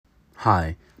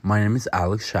Hi, my name is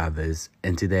Alex Chavez,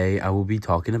 and today I will be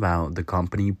talking about the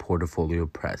company Portfolio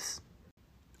Press.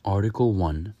 Article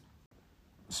 1.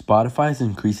 Spotify is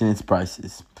increasing its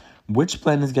prices. Which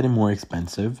plan is getting more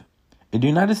expensive? In the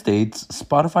United States,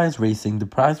 Spotify is raising the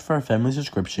price for a family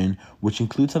subscription, which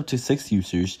includes up to 6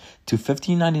 users, to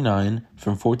 $15.99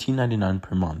 from $14.99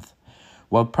 per month,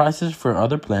 while prices for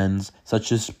other plans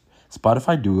such as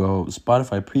Spotify Duo,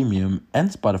 Spotify Premium, and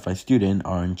Spotify Student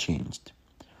are unchanged.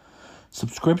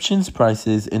 Subscriptions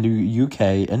prices in the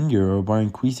UK and Europe are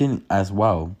increasing as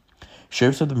well.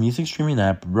 Shares of the music streaming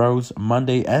app rose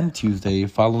Monday and Tuesday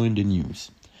following the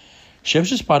news.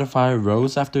 Shares of Spotify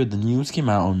rose after the news came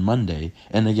out on Monday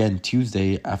and again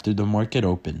Tuesday after the market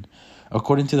opened,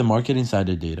 according to the Market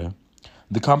Insider data.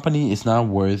 The company is now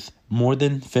worth more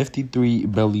than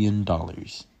 $53 billion.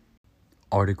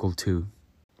 Article 2.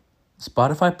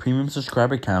 Spotify Premium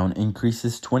subscriber count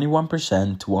increases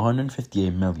 21% to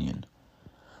 158 million.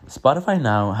 Spotify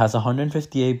now has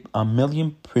 158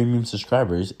 million premium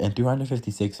subscribers and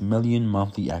 256 million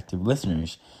monthly active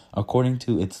listeners, according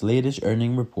to its latest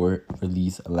earnings report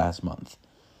released last month.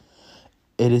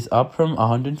 It is up from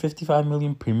 155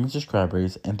 million premium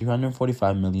subscribers and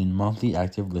 345 million monthly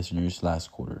active listeners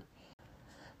last quarter.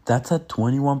 That's a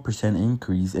 21%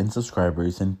 increase in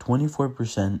subscribers and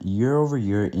 24%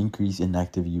 year-over-year increase in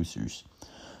active users.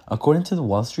 According to the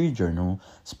Wall Street Journal,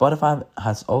 Spotify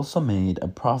has also made a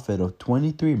profit of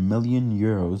 23 million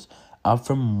euros, up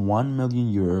from 1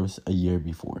 million euros a year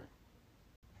before.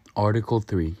 Article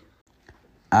 3.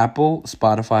 Apple,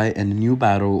 Spotify, and a new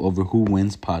battle over who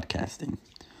wins podcasting.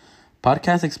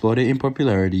 Podcasts exploded in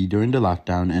popularity during the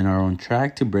lockdown and are on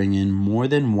track to bring in more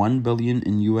than $1 billion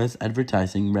in U.S.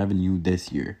 advertising revenue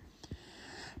this year.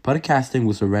 Podcasting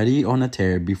was already on a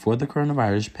tear before the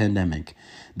coronavirus pandemic,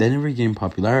 then it regained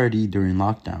popularity during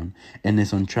lockdown, and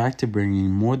is on track to bring in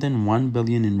more than $1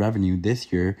 billion in revenue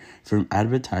this year from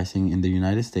advertising in the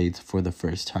United States for the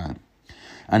first time.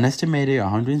 An estimated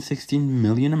 116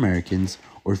 million Americans,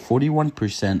 or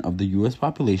 41% of the U.S.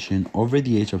 population over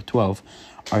the age of 12,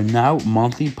 are now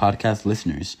monthly podcast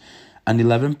listeners, an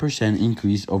 11%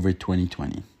 increase over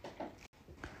 2020.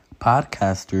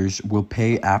 Podcasters will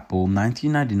pay Apple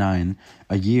 $19.99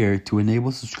 a year to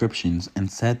enable subscriptions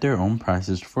and set their own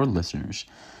prices for listeners.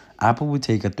 Apple will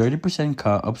take a 30%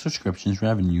 cut of subscriptions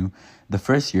revenue the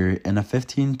first year and a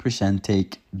 15%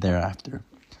 take thereafter.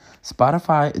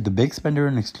 Spotify, the big spender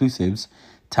in exclusives,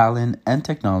 talent, and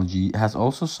technology, has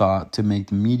also sought to make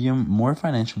the medium more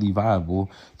financially viable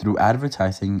through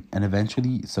advertising and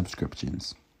eventually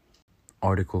subscriptions.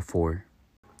 Article 4.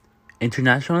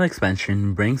 International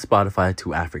expansion brings Spotify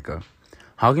to Africa.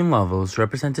 Haugen Lovells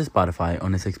represented Spotify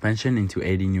on its expansion into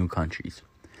 80 new countries,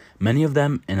 many of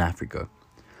them in Africa.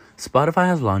 Spotify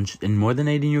has launched in more than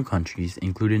 80 new countries,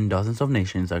 including dozens of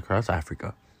nations across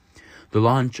Africa. The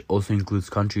launch also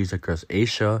includes countries across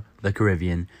Asia, the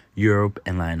Caribbean, Europe,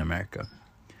 and Latin America.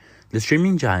 The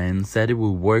streaming giant said it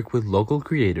will work with local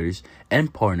creators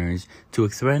and partners to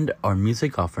expand our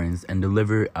music offerings and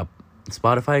deliver a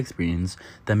Spotify experience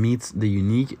that meets the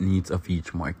unique needs of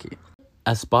each market.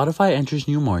 As Spotify enters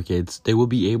new markets, they will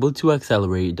be able to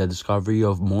accelerate the discovery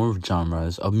of more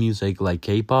genres of music like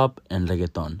K-pop and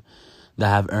reggaeton that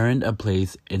have earned a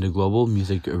place in the global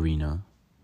music arena.